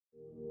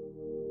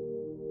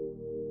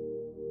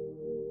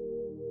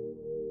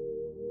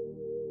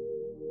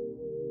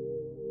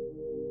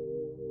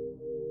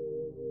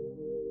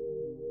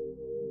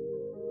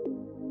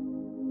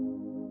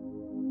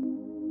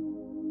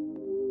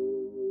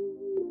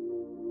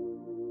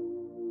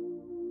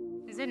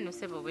Nze nno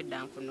sebo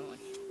obwedda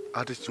nkunoonya.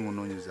 Ate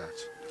kimunoonyeza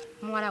ki?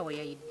 Muwala we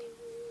yayidde.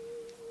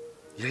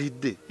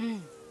 Yayidde?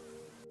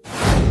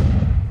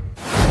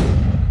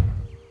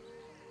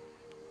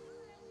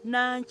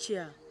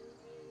 Nankya.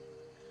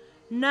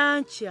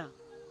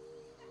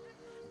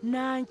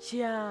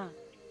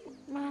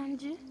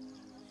 Mangi.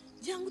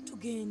 Jangu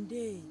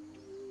tugende.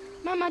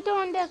 Mama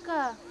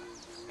tondeka.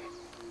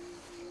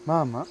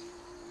 Mama?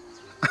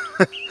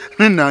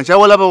 Nankya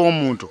walabawo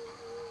omuntu?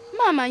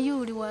 Mama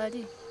yuli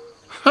wali.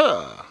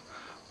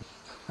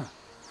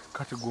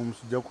 Kati gwe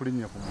omusujja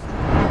kulinnya ku muntu.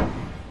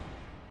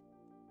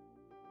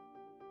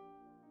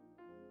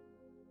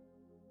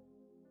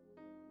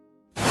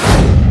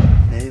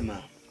 Naye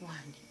ma.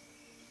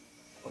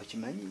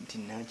 Okimanyi nti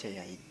Nankya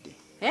yayidde.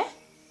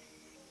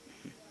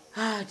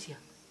 Atya.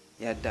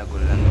 Yadde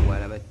agolola nga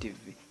bw'alaba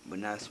TV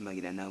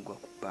bw'anaasumagira n'agwa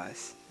ku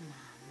paasi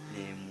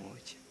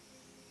n'emwokya.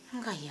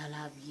 Nga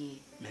yalabye.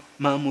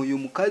 Maama oyo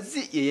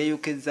mukazi ye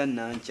yayokezza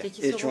Nankya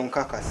ekyo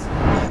nkakasa.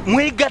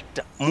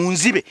 Mwegatta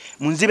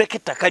munzibeko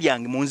ettaka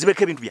lyange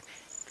munzibeko ebintu byange.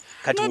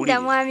 Kati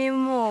Nedda mwami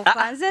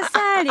Muuka nze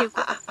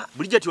saaliko.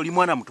 Bulijjo ati oli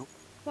mwana muto.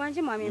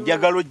 Wangi mwami Muuka.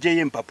 Njagala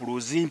oggyeyo empapulo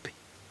ozimpe.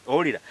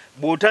 Owulira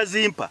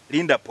bw'otazimpa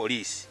linda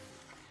poliisi.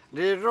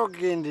 Leero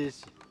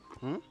gendeki.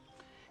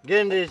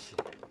 Gendeki.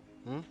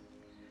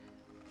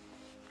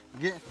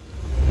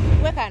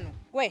 Gwe kano,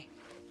 gwe.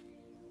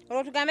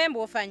 Olwo tugambe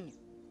mbu ofa nnyo.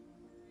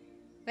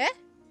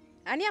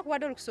 Ani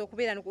akuwadde olukusa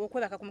okubeera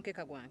okwebaka ku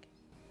mukeeka gwange?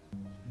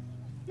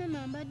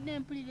 Mama mbadde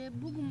mpulira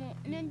ebbugumu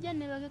nenja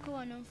nebageko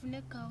wano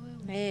nfune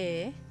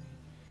kaweewo.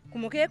 Ku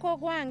mukeeka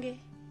ogwange.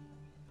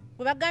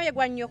 Gwe bagambye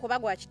gwa nnyoko oba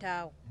gwa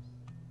kitaawo.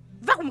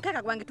 Va ku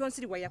mukeeka gwange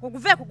tonsiriwa yako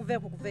guveeko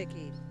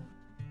eri.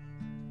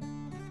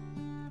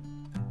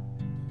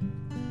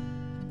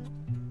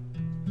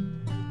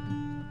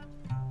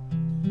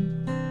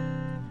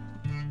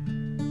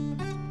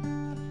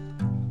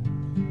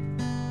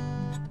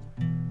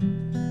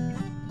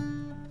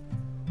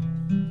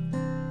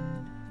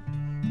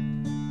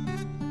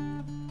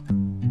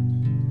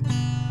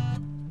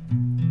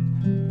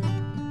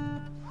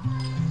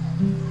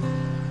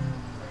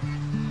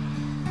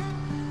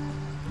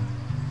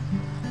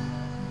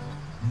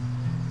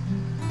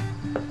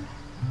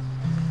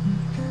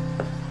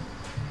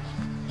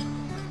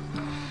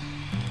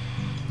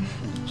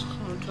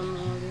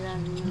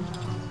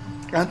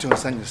 Anti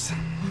onsanyusa.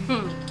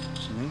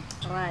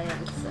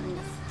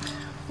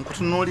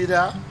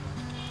 Nkutunuulira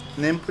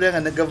n'empulira nga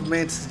ne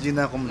gavumenti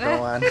siginaako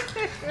mutawaana.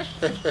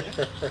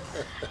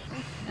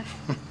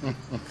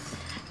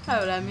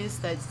 Awula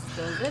Mr.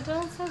 Kitonze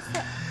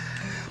tonsasa.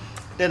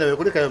 Ena bwe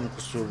kulikayo mu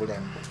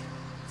kusuubula.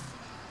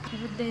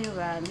 Buddeyo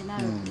bambi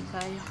naawe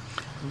kulikayo.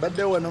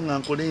 Mbadde wano nga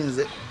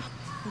nkulinze.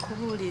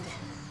 Nkubuulire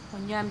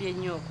onyambye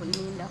nnyo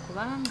okuninda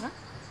kubanga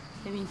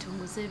ebintu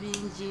nguze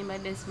bingi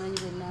mbadde simanyi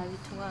bwe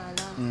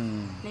naabitwala.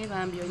 Naye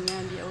bambi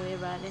onyambye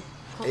weebale.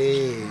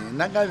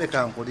 Nagambye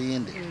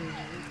kankulinde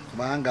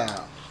kubanga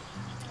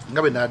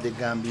nga bwe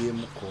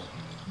naddegambyemuko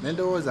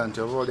nendowooza nti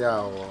oba oli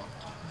awo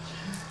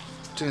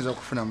tuyinza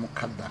okufunamu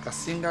kadde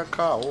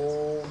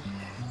akasingakaawo.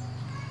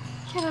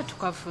 Kera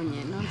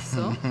tukafunye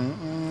nonso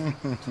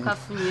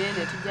tukafunye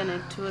ne tujja ne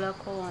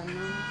tutuulako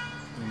wano.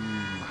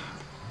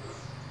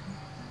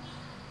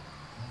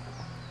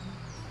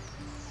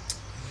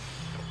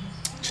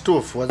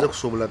 Kituufu waze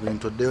kusuubula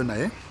bintu oddeyo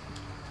naye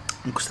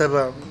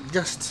nkusaba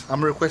just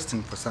I'm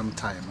requesting for some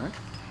time.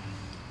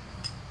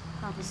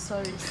 I'm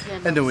sorry.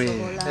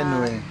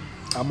 Anyway,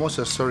 I'm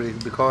also sorry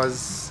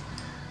because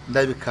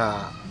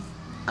ndabika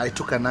I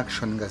took an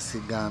action nga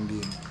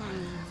sigambye.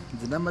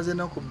 Nze namaze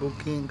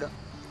n'okubookinga.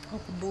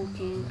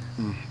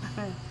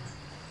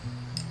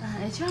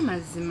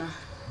 Ekyamazima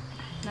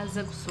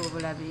nazze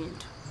kusuubula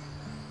bintu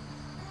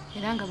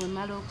era nga bwe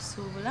mala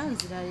okusuubula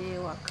nzirayo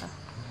ewaka.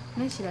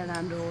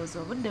 N'ekirala ndowooza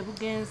obudde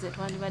bugenze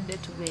twandibadde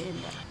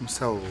tugenda.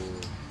 Musawo,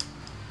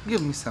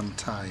 give me some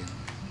time.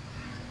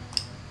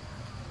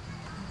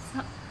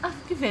 So,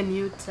 I've given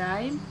you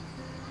time.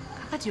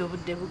 Kakati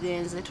obudde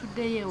bugenze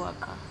tuddeyo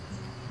ewaka.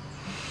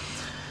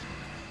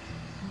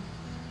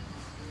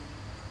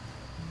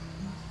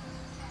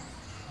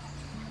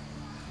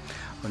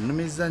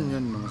 Onnumiza nnyo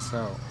nno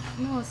musawo.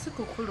 No, si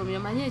kukulumya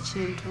omanyi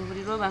ekintu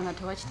buli lwoba nga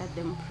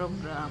tewakitadde mu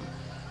program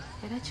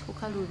era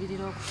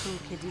kikukaluubirira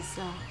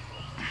okutuukiriza.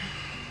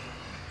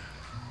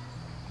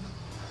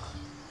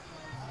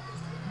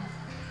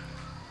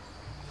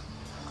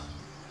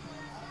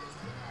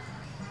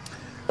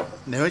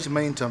 Naye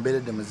okimanyi nti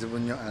ombeeredde muzibu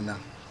nnyo Ana.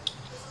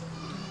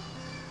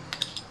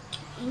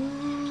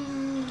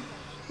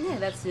 Naye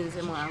era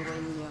sinze mwangu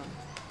ennyo.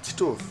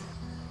 Kituufu.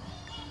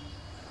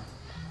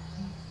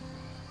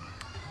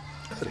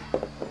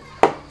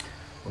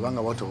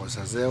 Obanga bw'otyo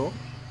bw'osazeewo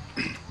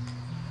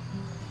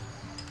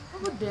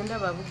obudde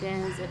ndaba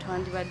bugenze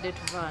twandibadde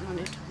tuva wano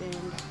ne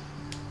tugenda.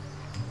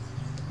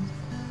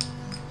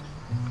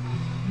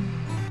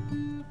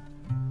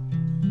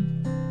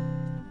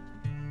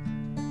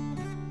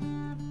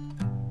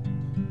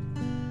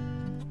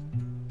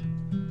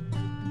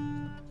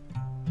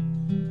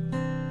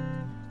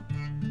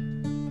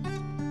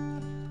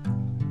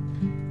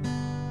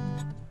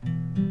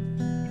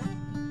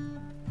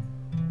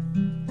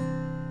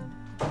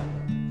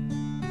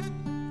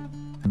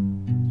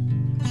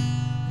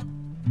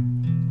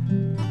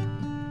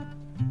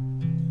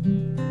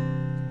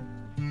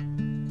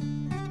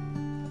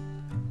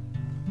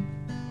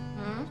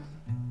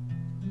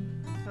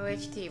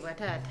 ekitiibwa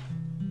taata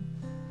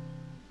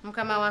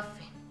mukama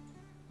waffe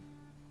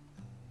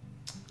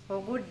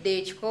ogudde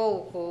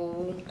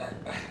ekikoowukoowu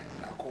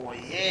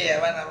nakoye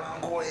abaana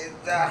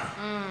bankoyeza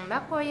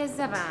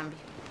bakooyeza bambi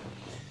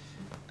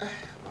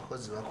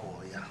abakozi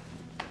bakooya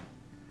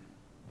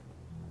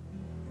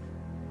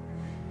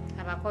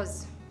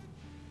abakozi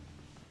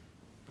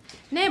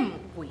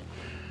nemugwe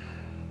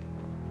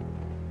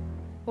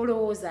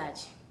olowooza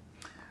ki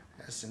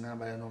singa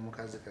mbala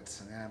n'omukazi kati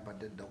singa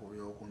yampadde edda ku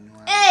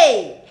byokunywa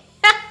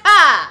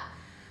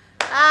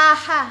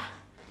aha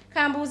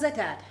kambuuze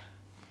taata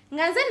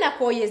nga nze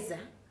nakooyeza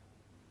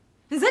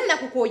nze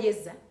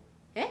nakukooyeza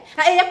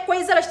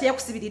eyakukoyeza lwaki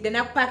teyakusibiridde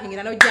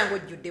nakupakingira nojja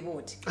ngaojjudde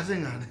booti ate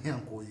nga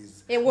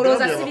yankoyeza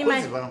olowooza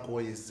sirimanyi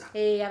bankoyeza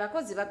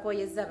abakozi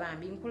bakooyeza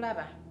bambi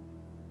nkulaba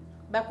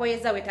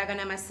bakooyeza wetaaga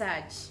na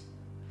masaaji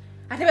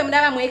ate bwe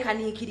mulaba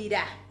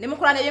mwekaniikirira ne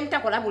mukola nebye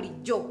mutakola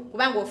bulijjo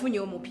kubanga ofunye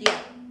omupya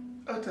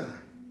ata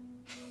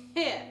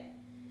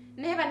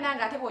naye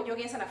bannanga ate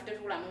bw'ojogensa naffe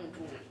tetuulamu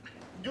ntuule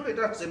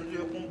gyoletakusa ebintu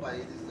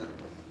byokumpayiriza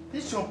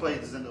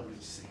nikyompayiriza nga buli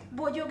kiseera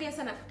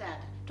bw'ojogensa naffe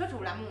taata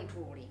totuulamu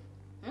ntuule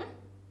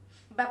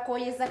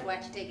bakooyeza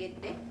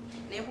lwakitegedde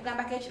naye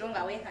nkugambako ekiro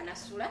nga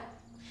weekanasula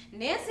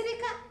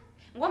nensirika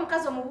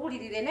ng'omukazi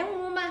omubuulirire ne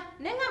ŋŋuma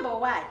ne ŋŋamba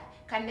owaayi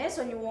kati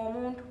neesonyiwa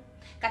omuntu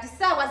kati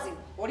ssaawa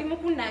zino oli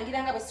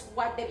mukunnangira nga bwe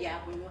sikuwadde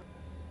byakunywa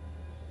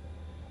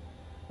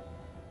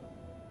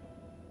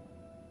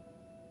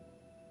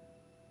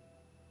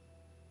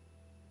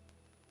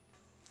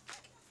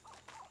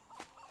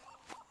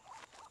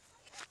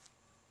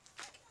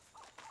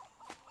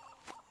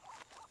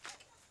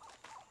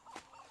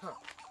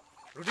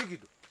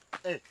Ludigido.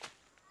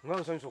 Nga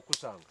nsanyusa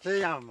okusanga.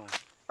 Kyeyama.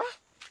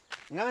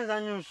 Nga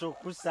nsanyusa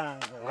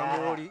okusanga. Nga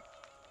mwoli.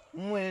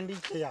 Mwendi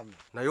kyeyama.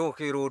 Naye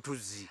okeera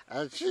otuzzi.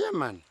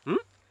 Kyeyamani.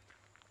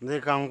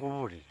 Ndeka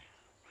nkubulire.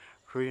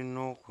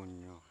 Tulina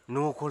okunywa.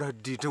 N'okola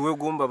ddi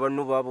teweegomba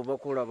banno baabo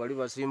bakola bali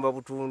basimba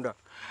butunda.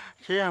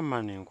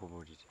 Kyeyamani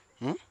nkubulire.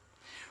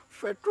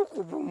 Ffe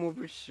tukuba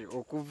omubisi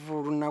okuva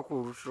olunaku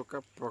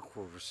olusooka paka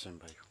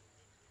olusembayo.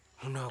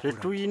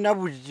 Tetulina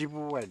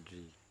buzibu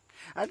wadde.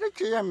 Ate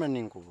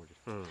kyeyamani nkubulire.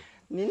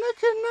 Nina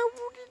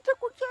kyenawulidde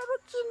ku kyalo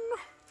kino.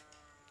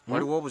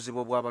 Waliwo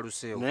obuzibu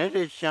bw'abaluseewo. Naye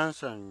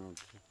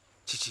tekyansanyusa.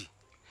 Kiki?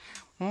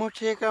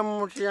 Muteeka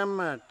mutya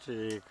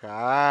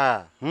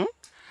amateeka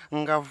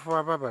nga ffe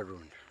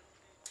ababalonda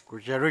ku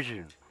kyalo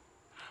kino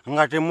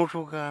nga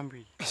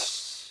temutugambye.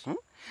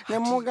 Ne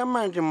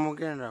mugamba nti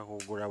mugenda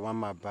kugula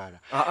wamabbala.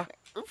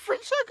 Ffe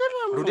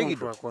kyagala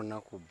muntu akona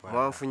ku bbaala.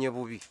 Mwanfunye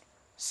bubi.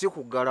 Si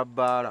kuggala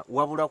bbaala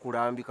wabula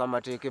kulambika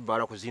amateeka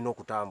ebbaala kuzina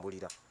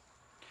okutambulira.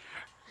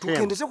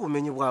 Tukendeze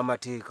kumenyebwa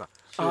amateeka.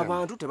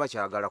 Abantu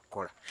tebakyagala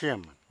kukola.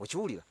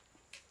 Okiwulira?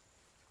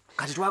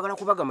 Kati twagala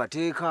kubaga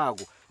amateeka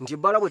ago nti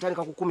ebbaala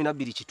bwetandika ku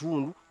 12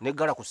 kitundu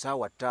neggala ku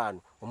ssaawa 5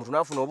 omuntu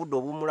n'afuna obudde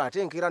obumula ate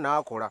enkeera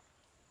n'akola.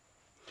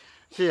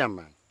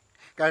 Chairman,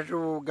 kati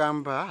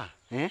ugamba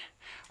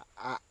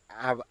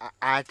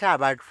ate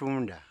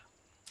abatunda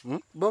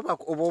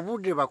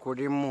obudde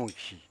bakolemu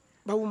ki?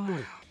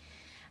 Bawummule.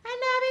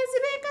 Ana abenzi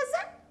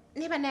beekaza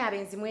ne banaye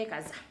abenzi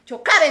mwekaza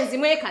kyokka abenzi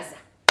mwekaza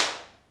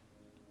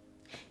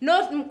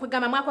no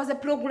kugamba mwakoze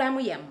programu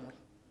yammwe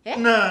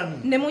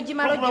ne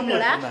mugimala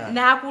ogimula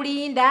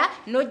n'akulinda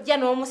n'ojja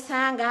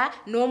n'omusanga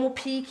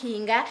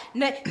n'omupiikinga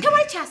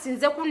tewali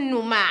kyasinze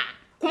kunnuma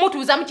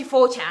kumutuuza mu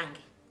kifo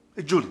kyange.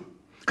 Julie,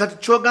 kati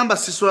kyogamba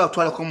sisobola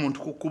kutwalako omuntu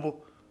ku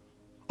kkubo.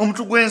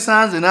 Omuntu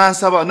gwensanze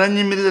n'ansaba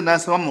n'annyimirira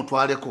n'ansaba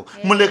mutwaleko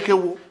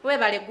mulekewo.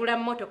 Webalegula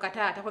mmotoka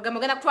taata kwegamba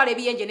ogenda kutwala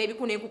ebiyenje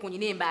n'ebiku n'enkukunyi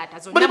n'embaata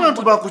zonna. Bali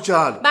bantu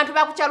bakukyalo. Bantu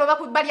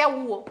bakukyalo balya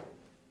wuwo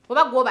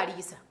oba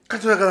gw'obaliisa.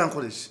 Kati oyagala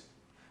nkole ki?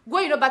 Gwe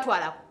olina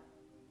batwalako.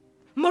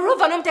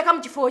 Moreover n'omuteeka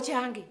mu kifo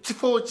kyange.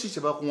 Kifo ki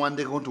kye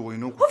bakuwandiika nti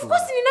olina okutuula? Of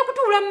course nina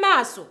kutuula mu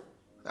maaso.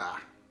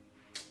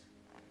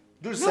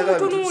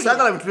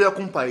 Sagala bintu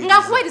byakumpayiriza.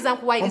 Nga kuwayiriza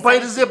nkuwayiriza.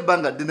 Ompayiriza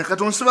ebbanga ddene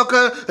kati onsibako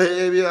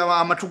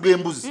amatu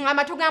g'embuzi.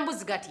 Amatu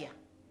g'embuzi gatya?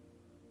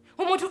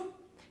 Omuntu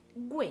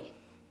gwe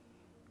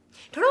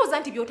tolowooza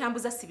nti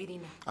by'otambuza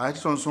sibirina. Ate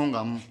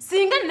tonsongamu.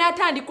 Singa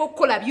nnaatandika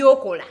okukola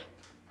by'okola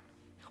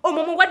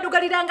omwo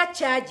muwaddugaliranga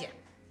kyaja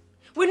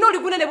wenna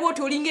oliguna ne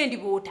bw'oti olinga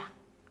endiboota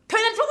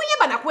tolina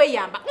tukuyamba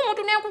nakweyamba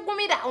omuntu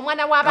nenkugumira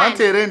omwana w'abandi.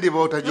 Anti era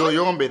endiboota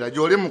gy'oyombera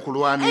gy'oli mu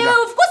kulwanira.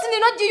 Of course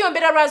nina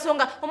ogiyombera lwa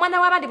nsonga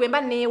omwana w'abandi bwe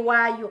mba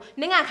neewaayo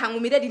ne nga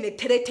nkangumire lino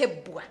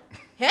etteretebbwa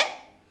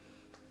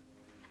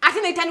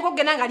ate neetandika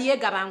okugenda nga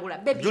lyegabangula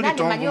bebi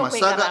nange manyi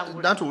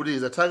okwegabangula.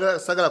 Nantuwuliriza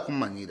sagala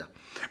kummanyira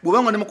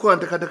bw'obanga ne mukola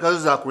nteekateeka zo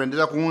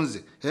zakwendera ku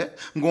nze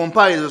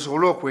ng'ompayiriza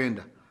osobole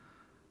okwenda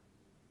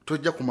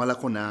tojja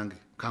kumalako nange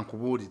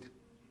kankubuulire.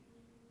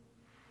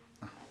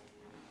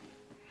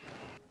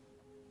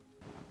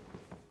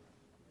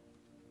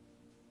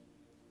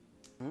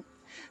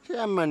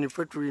 Chairman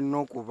ffe tulina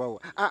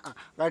okubawa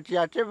kati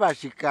ate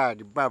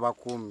basikaali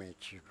babakuuma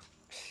ekiro.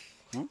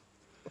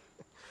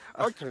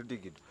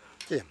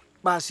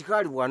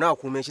 Basikaali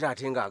bw'anaakuuma ekiro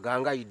ate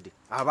ng'agangayidde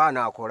aba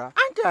anaakola.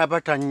 Anti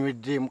aba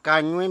tanywedde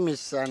kanywa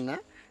emisana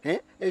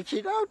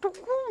ekirawo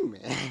tukuume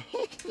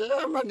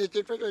chairman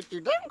ekitwekyo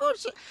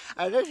kirangose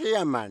ate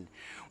chairman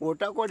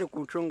otakole ku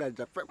nsonga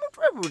zaffe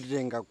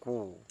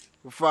mutwebuuzengako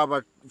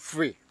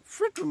ffe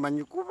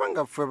tumanyi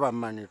kubanga ffe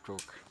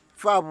bamanitoka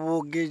ffe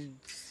aboogezi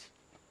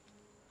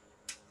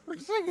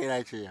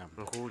okitegera chairman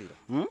nkuwulira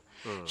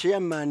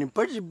chairman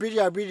mpozzi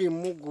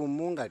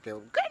 221 nga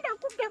tegenda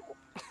kuddeko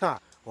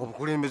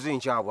obukulembeze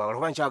nkyabwagala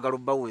kuba nkyagala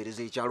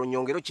obbaweereza ekyalo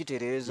nyongero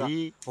kitereeza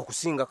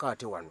okusingako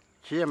ate wano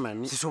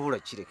chairman sisobola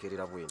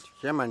kirekerera bwe nti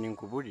chairman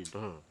nkubulidde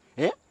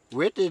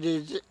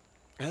weetereeze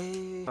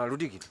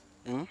Ludigito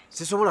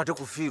sisobola ate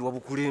kufiirwa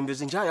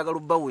bukulembeze nkyayagala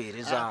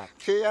obbaweereza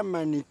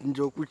chairman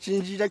nze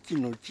okusinziira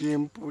kino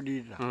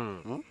kyempulira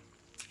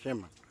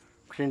chairman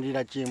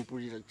kusinziira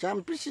kyempulira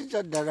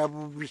kyampisiza ddala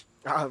bubi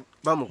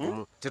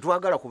bamugumu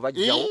tetwagala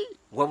kubajjawo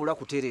wabula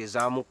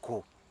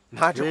kutereezaamuko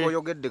nate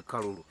koyogedde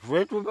kalulu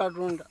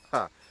wetubatunda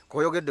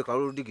koyogedde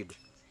kalulu Digito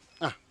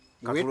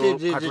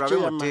wetereeze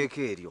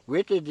muteeka eryo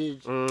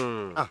wetereeze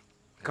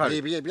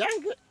ebyo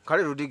ebyange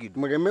kale Ludigito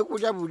muleme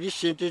kulya buli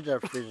sente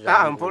zaffe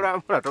mpola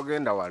mpola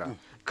togenda wala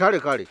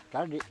kale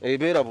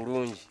ebeera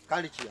bulungi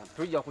kale kiyama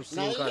tujja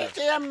kusinkana naye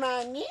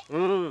kyamaanyi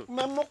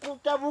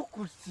mamukuta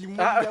bukusimu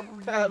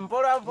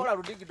mpola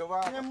Ludigito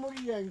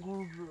nemuli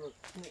enguudo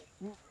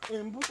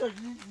embuto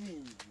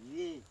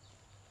zizingie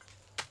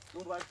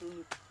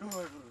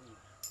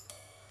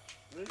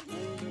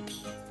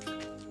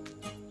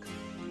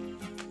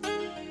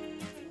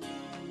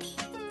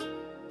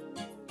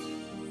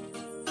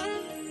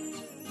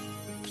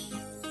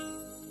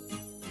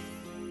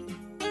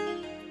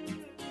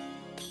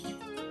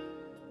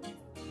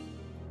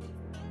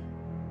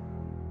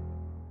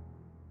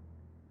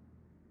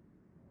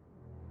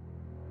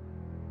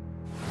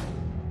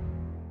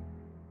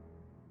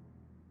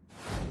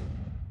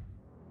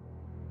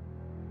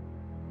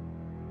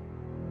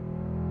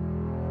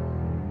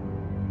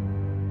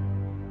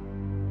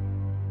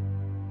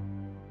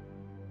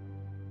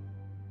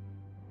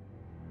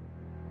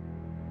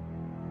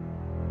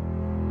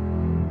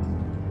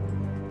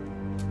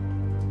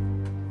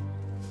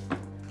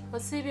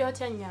Osiibye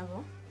otya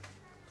nnyabo?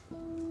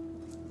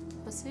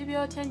 Osiibye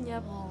otya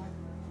nnyabo?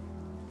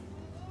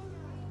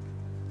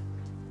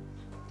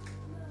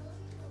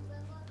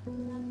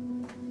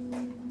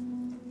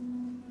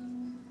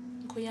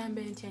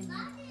 Nkuyambe ntya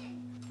nnyabo?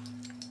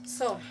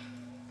 So,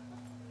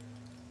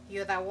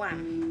 you're the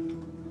one.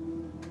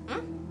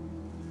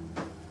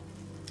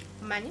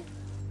 Manyi?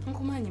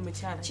 Nkumanyi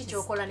mukyala. Kiki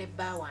okola ne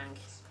bba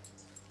wange?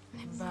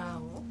 Ne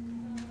bbaawo?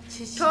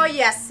 Kiki?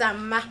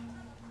 Toyasama.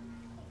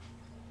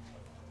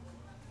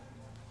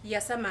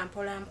 Yasama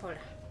mpola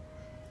mpola.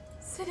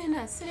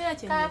 Sirina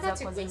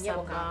kyenyiza kozesa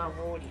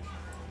bbaawo.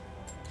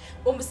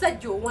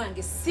 Omusajja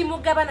owange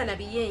simugabana na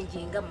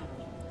biyenje nga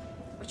mmwe.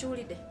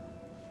 Okiwulidde?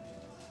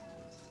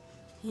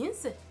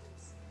 Yinze?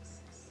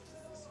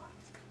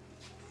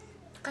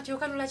 Kati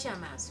okanula ki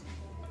amaaso?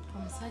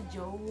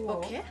 Omusajja owuwo.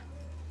 Okay.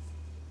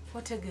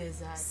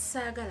 Otegeeza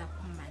saagala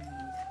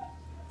kumanyira.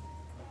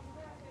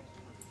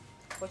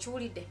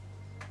 Okiwulidde?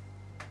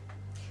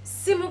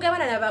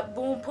 Simugabana na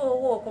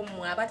babumpoowo okwo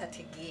mmwe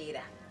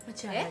abatategeera.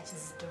 Mukyala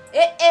Kizito.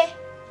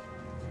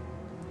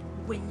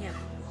 Gwennyama.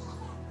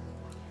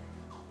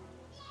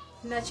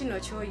 Nakino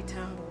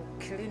kyoyitambu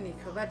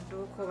clinic oba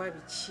dduuka oba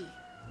biki?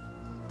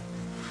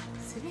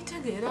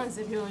 Sibitegeera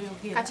nze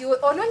by'oyogera. Kati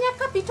onoonya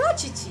kapito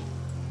kiki?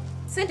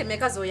 Sente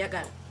meka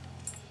z'oyagala?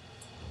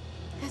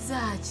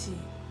 Ezaaki?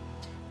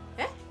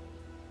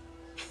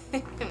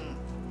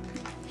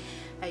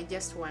 I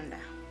just wonder.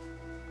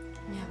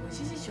 Nyabo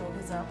kiki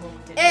kyogezaako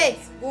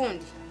okutegeeza?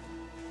 Gundi.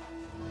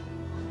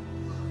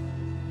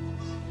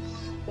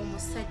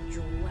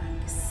 Omusajja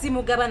owange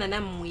simugabana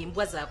nammwe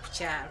embwa za ku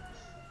kyalo.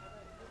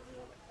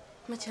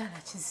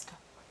 Mukyala Kizito,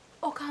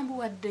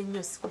 okambuwadde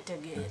nnyo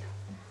sikutegeera.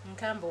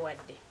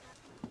 Nkambuwadde.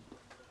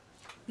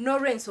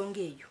 N'olw'ensonga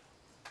eyo,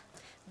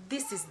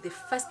 this is the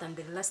first and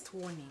the last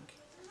warning.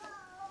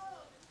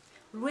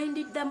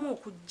 Lwendiddamu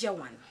okujja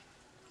wano,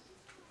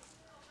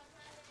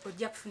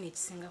 ojja kufuna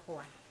ekisingako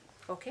wano.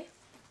 Okay?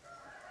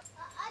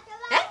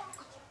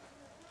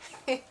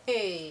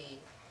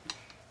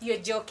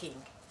 You're joking.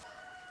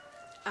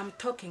 I'm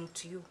talking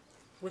to you.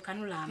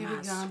 Wekanula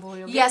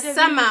amaaso.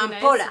 Yasama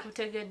mpola.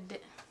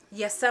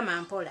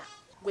 Yasama mpola.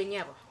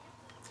 Gwenyabo.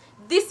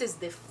 This is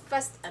the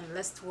first and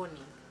last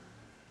warning.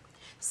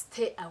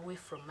 Stay away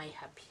from my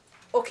hubby.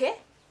 Okay?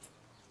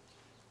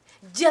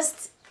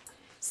 Just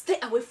stay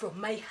away from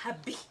my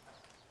hubby.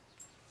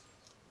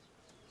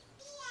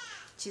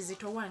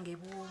 Kizito wange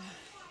bw'omu.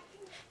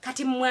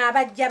 Kati mmwe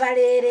abajja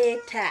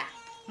baleereeta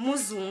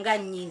muzunga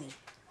nnyini.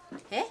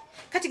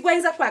 Kati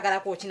gwayinza kwagala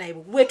kwoki naye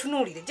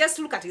wetunuulire. Just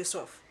look at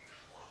yourself.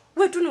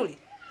 Wetunuulire.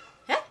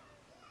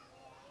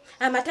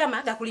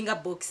 Amatama gakulinga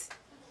box.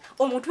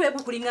 Omutwe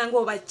gukulinga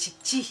ng'oba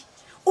kiki.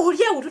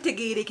 Oli awo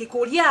tutegeerekeka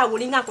oli awo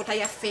olinga nkota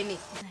ya ffene.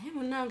 Naye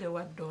munnange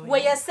wadde oyo.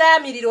 We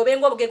yasaamirira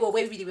obenga obugege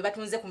obw'ebibiri bwe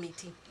batunze ku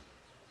miti.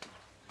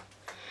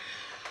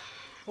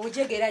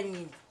 Ojegera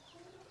nnyini.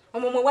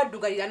 Omumwe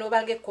waddugalira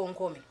n'obanga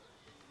ekkonkome.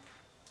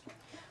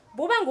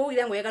 Bwoba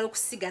ng'owulira ng'oyagala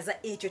okusigaza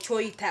ekyo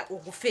ky'oyita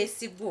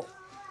ogufeesi gwo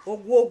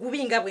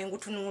ogubinga bwe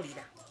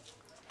ngutunuulira,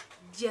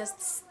 just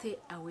stay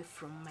away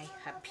from my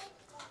hubby,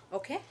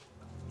 okay?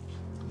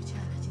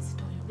 Mukyala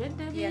Kizito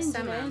oyogedde bingi Yes,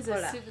 naye nze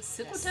Amanda.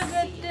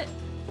 sikutegedde.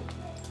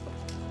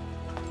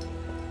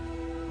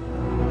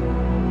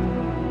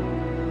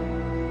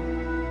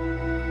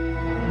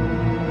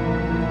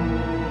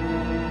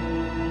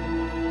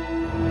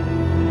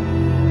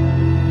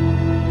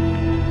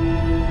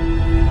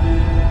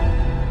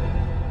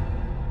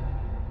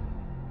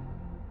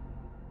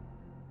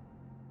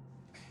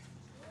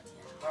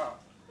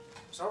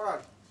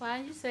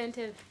 Wangi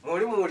Ssentebe.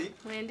 Muli.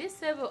 Mwendi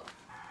ssebo.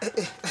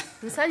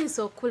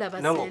 Nsanyusa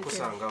okulaba Nange Ssentebe.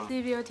 okusangamu.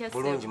 Sibi otya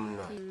ssebo? Bulungi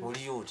munna.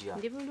 Oli otya?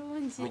 Ndi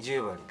bulungi.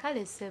 Mugyebale.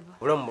 Kale ssebo.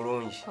 Obulamu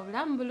bulungi.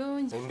 Obulamu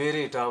bulungi. Embeera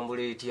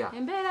etambula etya?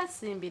 Embeera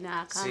simbi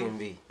n'akamu.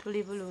 Simbi.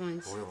 Tuli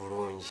bulungi. Owe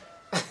bulungi.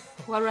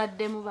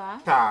 Walwadde muba?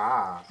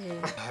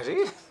 Ati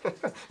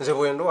nze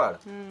bwe ndwala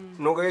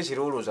nogayo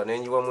ekirowolooza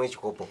nenjiwamu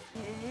ekikopo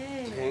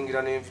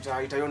engira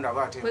nenfitayitayo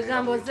ndaba ate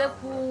kwegamba ozze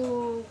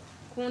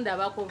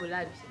kundabako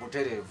bulabi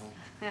butereevu.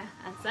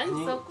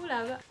 ansanyusa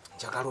okulaba.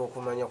 Njagala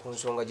okumanya ku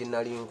nsonga gye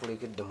nali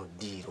nkulekedde mu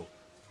ddiiro.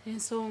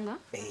 Ensonga?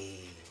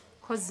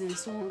 Kozi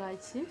nsonga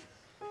ki?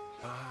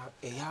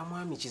 Eya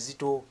mwami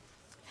Kizito.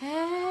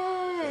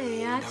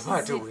 Ndaba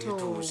ate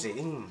weetuuse.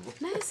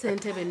 Naye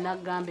Ssentebe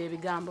nagamba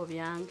ebigambo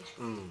byange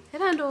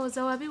era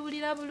ndowooza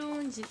wabiwulira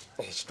bulungi.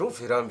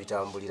 Ekituufu era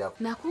mbitambulirako.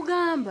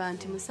 Nakugamba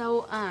nti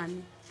musawo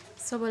Ani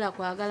sobola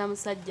kwagala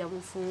musajja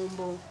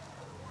mufumbo.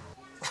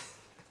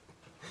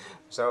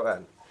 Musawo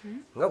Ani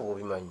nga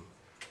bw'obimanyi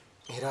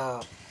era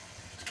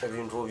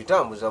ebintu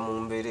obitambuza mu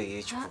mbeera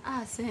ey'ekikugu.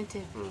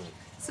 Ssentebe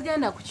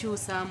sigenda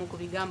kukyusaamu ku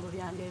bigambo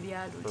byange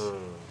ebyaluki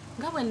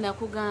nga bwe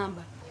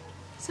nakugamba.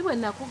 Si bwe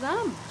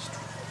nakugamba?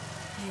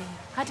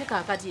 Ate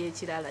kaakati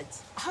ekirala ki?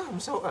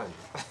 Musawo Ani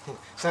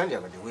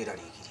sandyagadde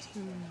weeraliikirire.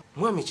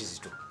 Mwami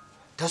Kizito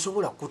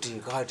tasobola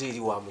kuteeka ate eri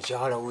wa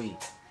mukyala we.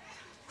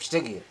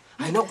 Kitegeera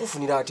alina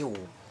kukufunira ate wo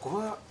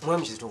kuba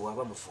mwami Kizito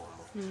bw'aba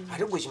mufumbo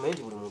ate gwe kimanyi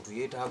nti buli muntu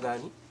yeetaaga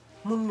ani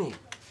munne.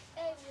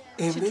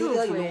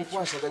 Embeera alina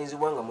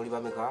okukwasaganyizibwa nga muli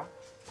bameka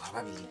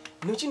ababiri.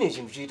 Nekino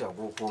ekintu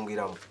kiyitaaga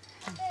okwongeramu.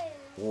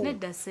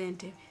 Nedda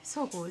Ssentebe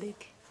sooka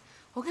oleke.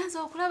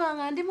 Ogenza okulaba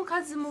nga ndi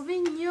mukazi mubi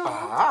nnyo.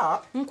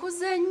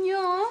 Nkuze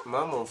nnyo.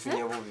 Maama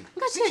onfunye bubi.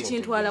 Nga ki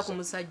ekintwala ku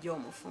musajja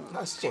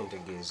omufumbo? Si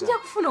kyentegeeza. Nja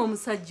kufuna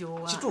omusajja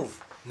owa.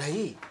 Kituufu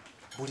naye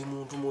buli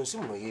muntu mu nsi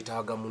muno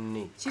yeetaaga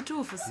munne.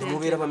 Kituufu Ssentebe.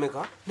 Mubeera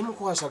bameka ne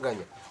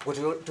mukwasaganya. Gwe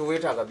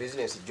teweetaaga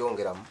bizinesi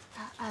gyongeramu.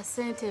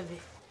 Ssentebe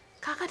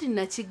kaakati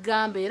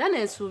nakigamba era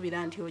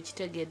neesuubira nti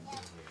okitegedde.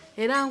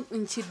 Era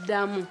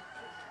nkiddamu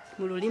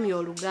mu lulimi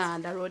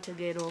Oluganda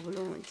lw'otegeera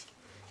obulungi.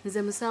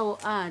 Nze musawo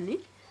Ani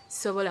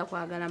sobola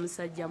kwagala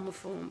musajja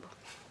mufumbo.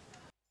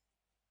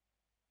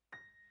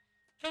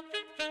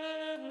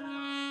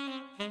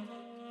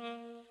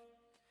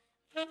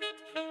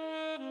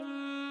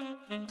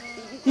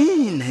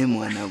 Naye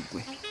mwana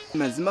gwe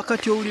mazima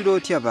kati owulira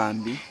otya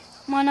bambi?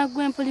 Mwana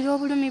gwe mpulira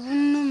obulumi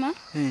bunnuma.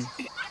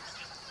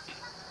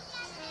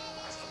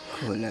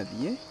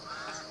 Olabye?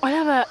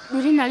 Olaba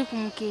luli nali ku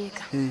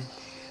mukeeka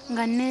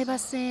nga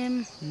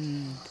neebaseemu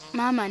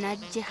maama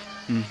najja.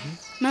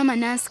 Maama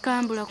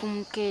nansikambula ku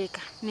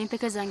mukeeka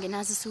n'empeke zange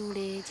nazisuula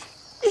eri.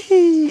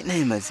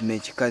 Naye mazima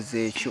ekikazi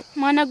ekyo.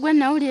 Mwana gwe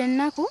nawulira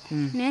ennaku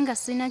naye nga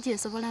sirina kye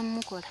nsobola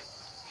mumukola.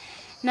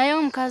 Naye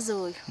omukazi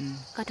oyo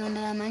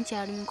Katonda yamanyi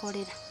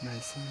kyalimukolera.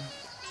 Mazima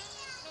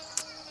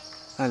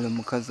alo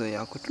omukazi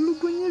oyo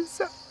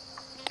akutulugunyizza.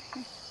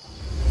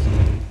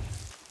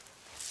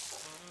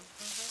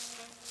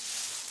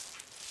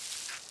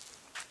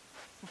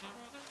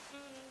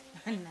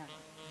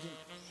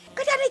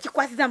 Kati ate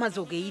ekikwasiza amazzi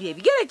ogeeyira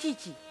ebigere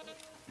kiki?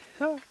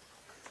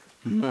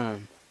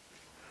 Maama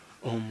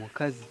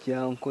omukazi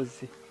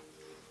kyankoze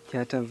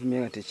kyatanvumye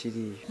nga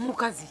tekiriiyo.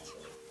 Mukazi ki?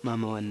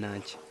 Maama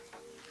wannanki.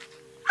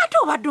 Ate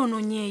obadde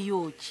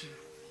ononyeeyo ki?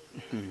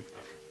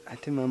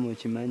 Ate maama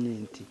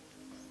okimanyi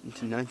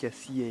nti nankya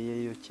si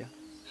yeeyeyokya.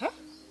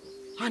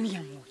 Ani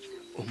yamwokya?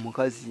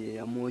 Omukazi ye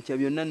yamwokya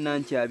byonna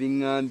nankya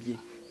abiŋŋambye.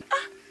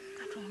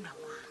 Katonda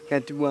wange.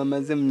 Kati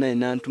bw'amaze munaye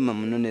n'antuma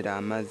munonera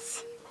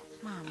amazzi.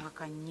 Maama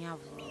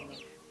kannyabo.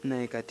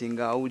 Naye kati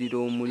ng'awulira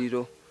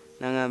omuliro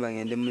n'angamba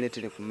ngende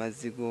muleetere ku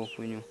mazzi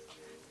g'okunywa.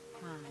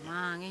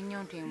 Maama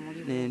ng'ennyonta emuli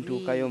bubi.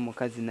 Nentuukayo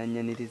omukazi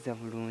n'annyaniriza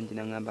bulungi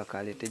n'angamba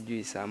kaleete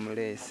juyisi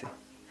amuleese.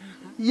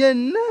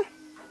 Yenna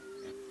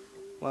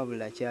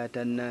wabula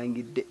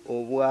kyatannangidde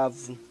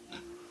obwavu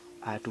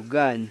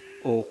atugaanye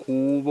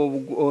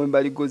okuwuuba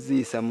embaligo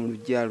ziyisa mu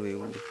luggya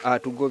lwewulu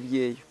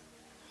atugobyeyo.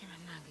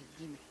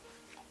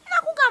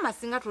 Nakugamba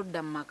singa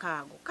todda mu maka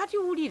ago kati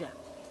wulira.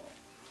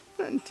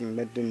 Nti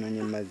mbadde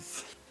nnonye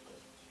mazzi.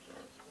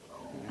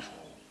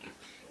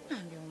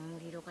 Nambi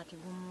omuliro kati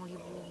gumuli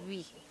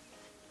bubi.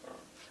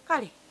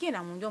 Kale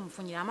genda mu nju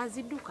omufunyira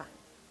amazzi dduka.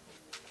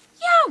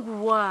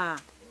 Yanguwa.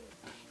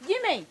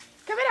 Jimmy,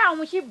 kebera awo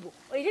mu kibbo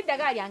olire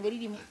eddagala lyange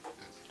liri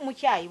mu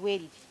kyayi bwe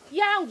liti.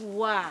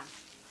 Yanguwa.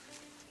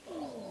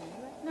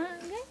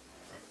 Nange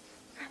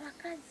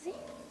abakazi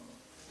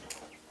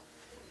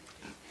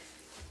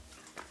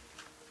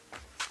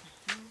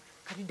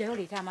kati ddayo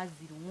leeta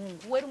amazzi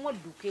lumungu werumu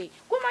odduke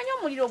kumanya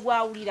omuliro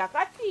gwawulira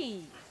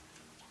kati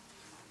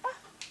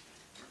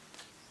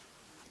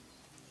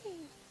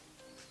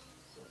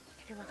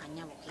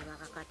bakanyabo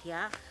kebaka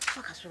katya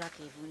bakasula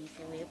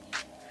kevunise weeku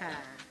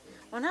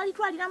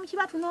onaalitwalira mu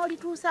kibatu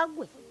n'olituusa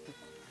gwe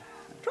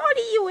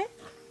toliyiwe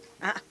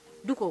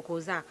duka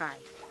okooza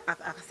akaayo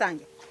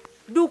akasanja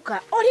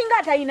duka olinga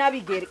atalina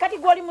bigere kati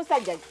gwoli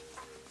musajja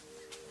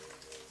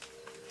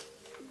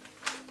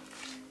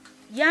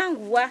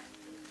yanguwa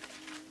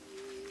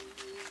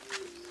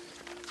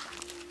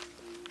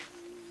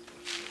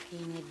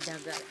ine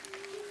eddagala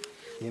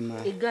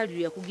eggaali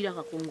lyakugira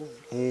kakunguvu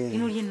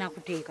ino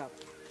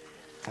lyennakuteekako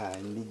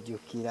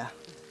ndijjukira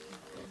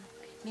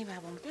ne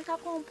baba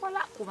omuteekako mpola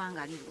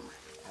kubanga liruma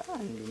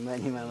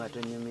ndimanyi mama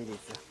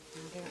tonyumiriza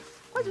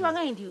kozi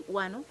wangaye ndi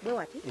wano bwe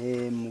wati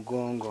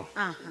mugongo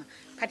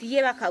kati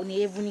yebaka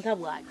neyevunika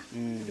bwali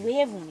bwe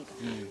yevunika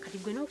kati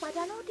gwe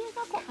n'okwata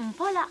n'oteekako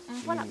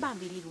mpola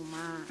bambi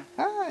liruma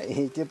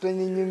ekyo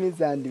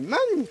tonyinyumiza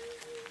ndimanyi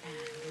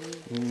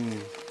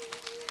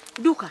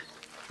duka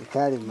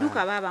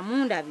baba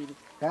mundabiri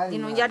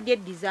ino njadde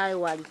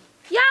edizaayo wali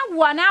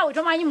yanguwa naawe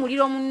tomanyi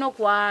muliro munno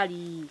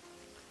kwali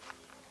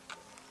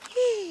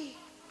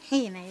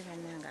naye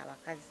bannanga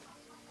abakazi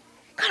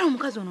kale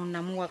omukazi ono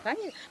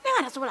namuwakanye naye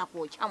atasobola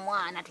kwokya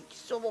mwana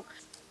tekisoboka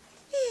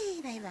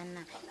naye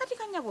banna kati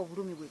kanyaba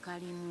obulumi bwe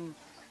kalimu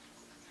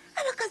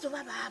abakazi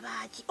oba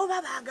baabaki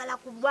oba baagala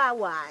kuba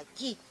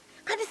waaki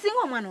kati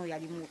singa omwana oyo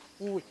alimu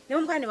uwe ne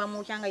bamukala ne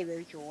bamwokyanga ibe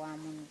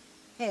bikyowamunu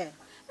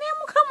naye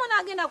mukama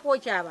n'agenda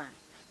kwokya abaana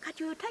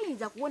kati oyo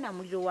tayinza kuwona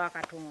muliro wa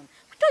Katonda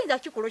toyinza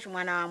kikola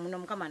kimwana wa muno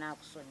mukama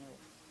n'akusonyiwa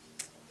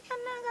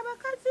yannanga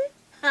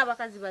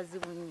abakazi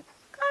bazibu nnyo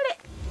kale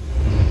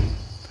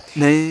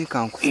naye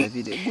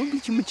kankusabire gumbi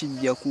kimu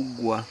kijja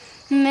kuggwa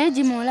naye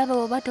gimulaba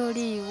oba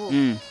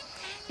toliiwo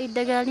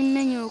eddagala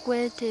limenya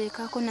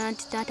okweteekako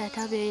nanti taata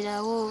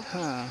tabeerawo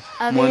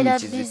abeera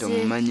bize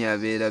mumanyi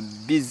abeera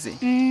bize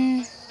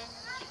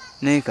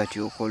naye kati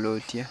okola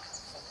otya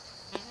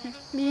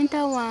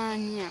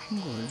bintawaanya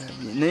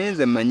naye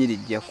nze mmanyi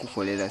lijja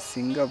kukolera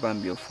singa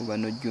bambi ofuba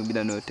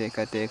n'ojjumbira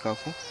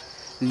n'oteekateekako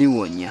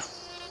liwonya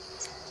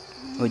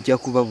ojja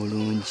kuba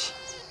bulungi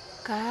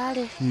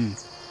kale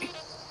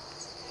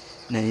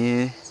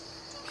naye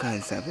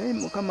kansabe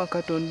mukama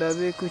Katonda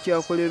abeeko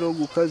kyakolera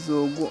ogukazi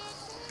ogwo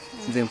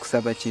nze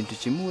nkusaba kintu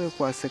kimu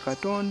weekwase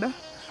Katonda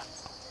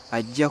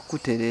ajja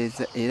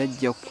kutereeza era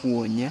ajja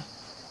kuwonya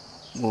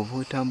bw'oba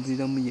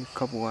otambuliramu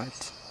yekka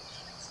bw'ati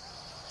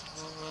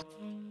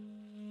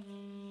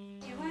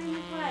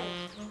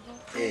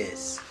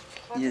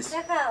Yes.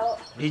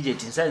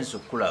 Bridget nsanso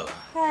kulaba.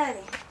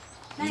 Kale.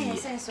 Naye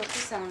nsanso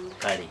kusanga.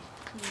 Kale.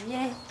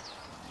 Ye.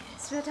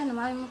 Sweta no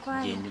mali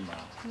mukwani. Jendi ma.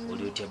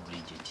 Oli otya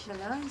Bridget?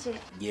 Balanje.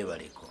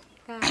 Jebaleko.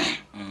 Kale.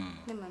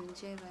 Ne mami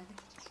jebale.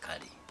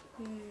 Kale.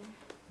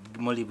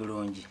 Muli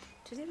bulungi.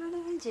 Tuli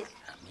balanje.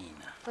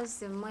 Amina.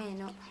 Ose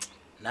mweno.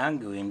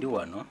 Nange wendi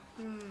wano.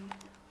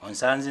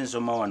 Onsanze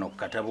nsoma wano ku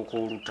katabo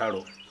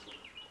k'olutalo.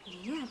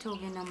 Ye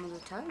atogenda mu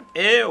lutalo.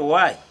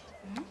 Why?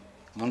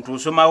 Muntu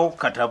usomawo ku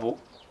katabo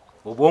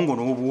obwongo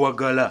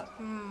n'obuwagala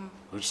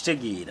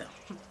okitegeera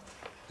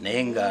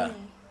naye nga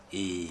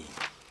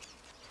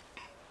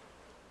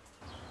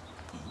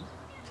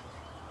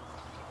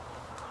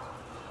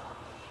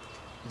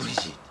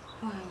Bridget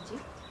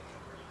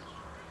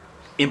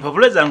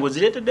empapula zange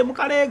ozireetedde mu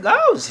kaleega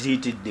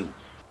ozireeteddewo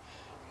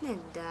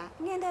nedda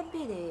ngenda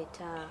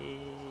bireeta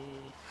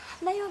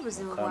naye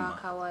obuzibu bwa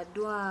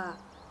Kawadwa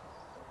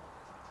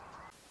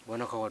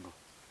bwana Kawadwa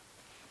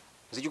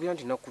nzijukira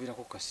nti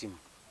nakubirako kasimu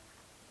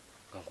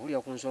nga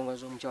nkuwulira ku nsonga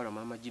z'omukyala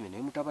maama Jimmy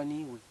naye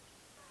mutabaniiwe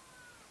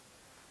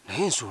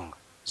naye ensonga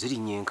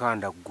zirinnye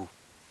enkanda ggo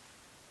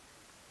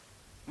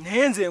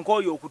naye nze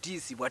nkooyo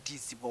okutiisibwa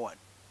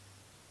wano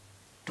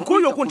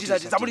nkooyo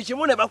okuntiisatiisa buli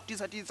kimu ne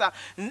bakutiisatiisa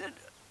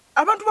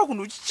abantu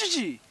bakuno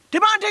kiki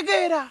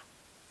tebantegeera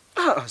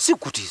si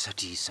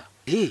kutiisatiisa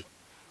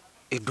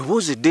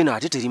eddoboozi eddene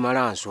ate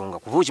terimala nsonga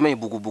kuba okimanyi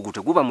bugubugu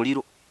teguba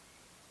muliro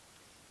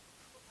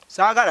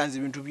saagala nze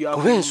bintu bya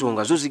kuba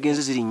ensonga zo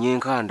zigenze zirinnye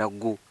enkanda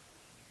ggo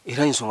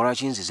era ensonga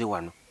lwaki nzize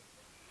wano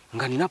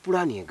nga nina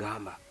pulaani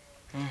egamba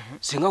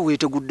singa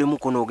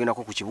weeteguddemuko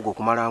n'ogendako ku kibuga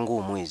okumala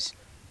ng'omwezi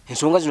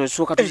ensonga zino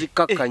zisooka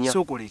tuzikkakkanya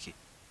sookoleke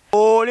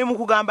oli mu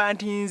kugamba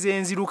nti nze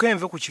nziruka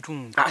enve ku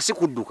kitundu si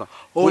kudduka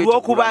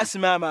olw'okuba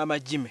asima maama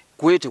Jimmy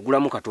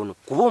kwetegulamu katono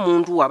kuba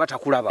omuntu waba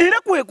takulaba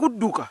era kwe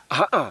kudduka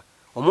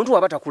omuntu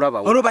waba takulaba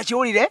olwo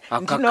bakiwulire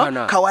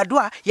ntino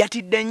Kawadwa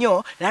yatidde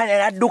nnyo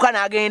n'adduka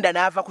n'agenda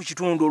n'ava ku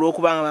kitundu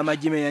olw'okubanga maama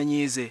Jimmy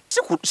yanyiize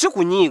si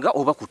kunyiiga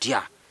oba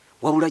kutya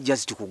wabula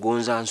jjazi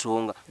tikugonza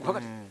nsonga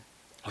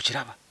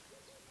okiraba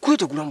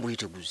kwetegulamu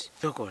bweteguzi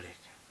tokoleke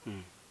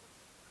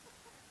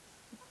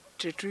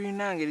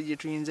tetulina ngeri gye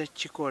tuyinza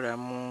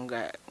kukikolamu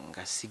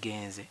nga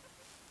sigenze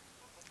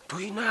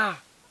tulina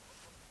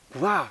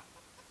kuba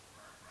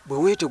bwe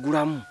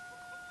weetegulamu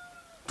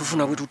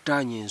tufuna bwe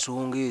tuttaanya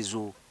ensonga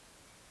ezo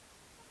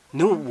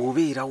naye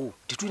bw'obeerawo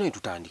tetulina ne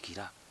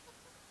tutandikira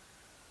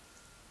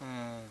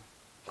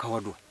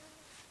Kawadwa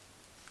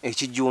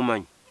ekijja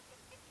omanyi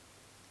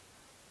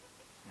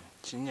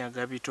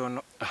kinyaga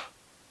bitono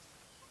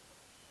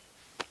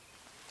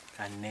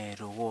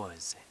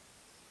kaneerowooze.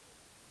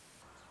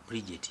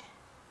 Bridget,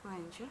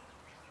 Wanjo.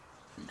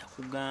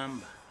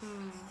 ndakugamba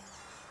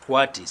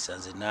twatiisa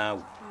nze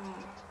naawe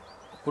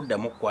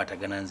okuddamu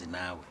okukwatagana nze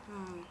naawe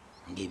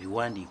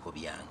ng'ebiwandiiko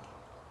byange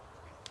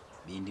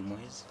bindi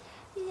mwezi.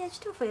 Iya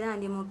kituufu era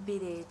ndi mu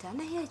bireeta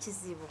naye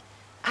ekizibu.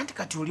 Anti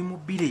kati oli mu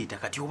bireeta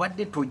kati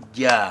obadde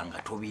tojja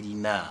nga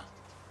tobirina.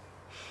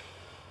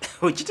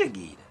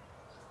 Okitegeera?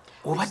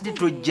 Obadde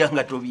tojja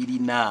nga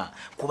tobirina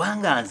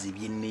kubanga nze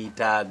bye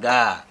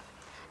neetaaga.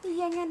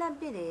 Iya ngenda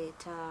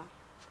bireeta.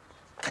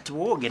 Kati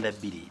wowe ogenda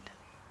bireeta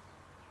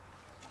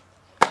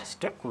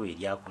sitekuba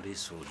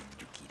eryakuleesa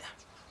olijjukira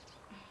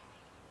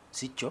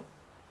si kyo?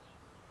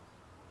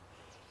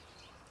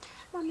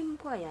 Mami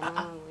mpwaya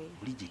naawe.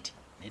 Bridget,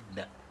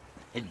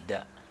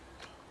 nedda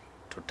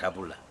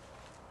totabula.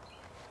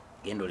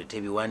 Genda olete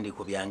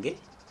ebiwandiiko byange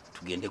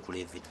tugende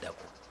kuleeva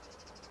eddako.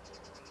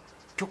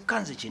 Kyokka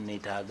nze kye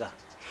neetaaga.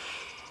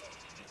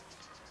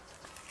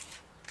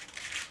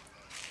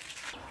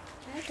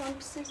 Naye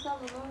tonkusiza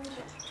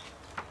bulungi.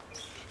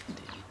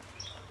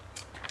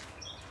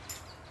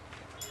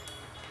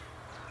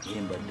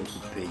 Ye mbadde ku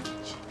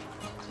page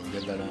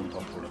njagala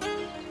mpapula.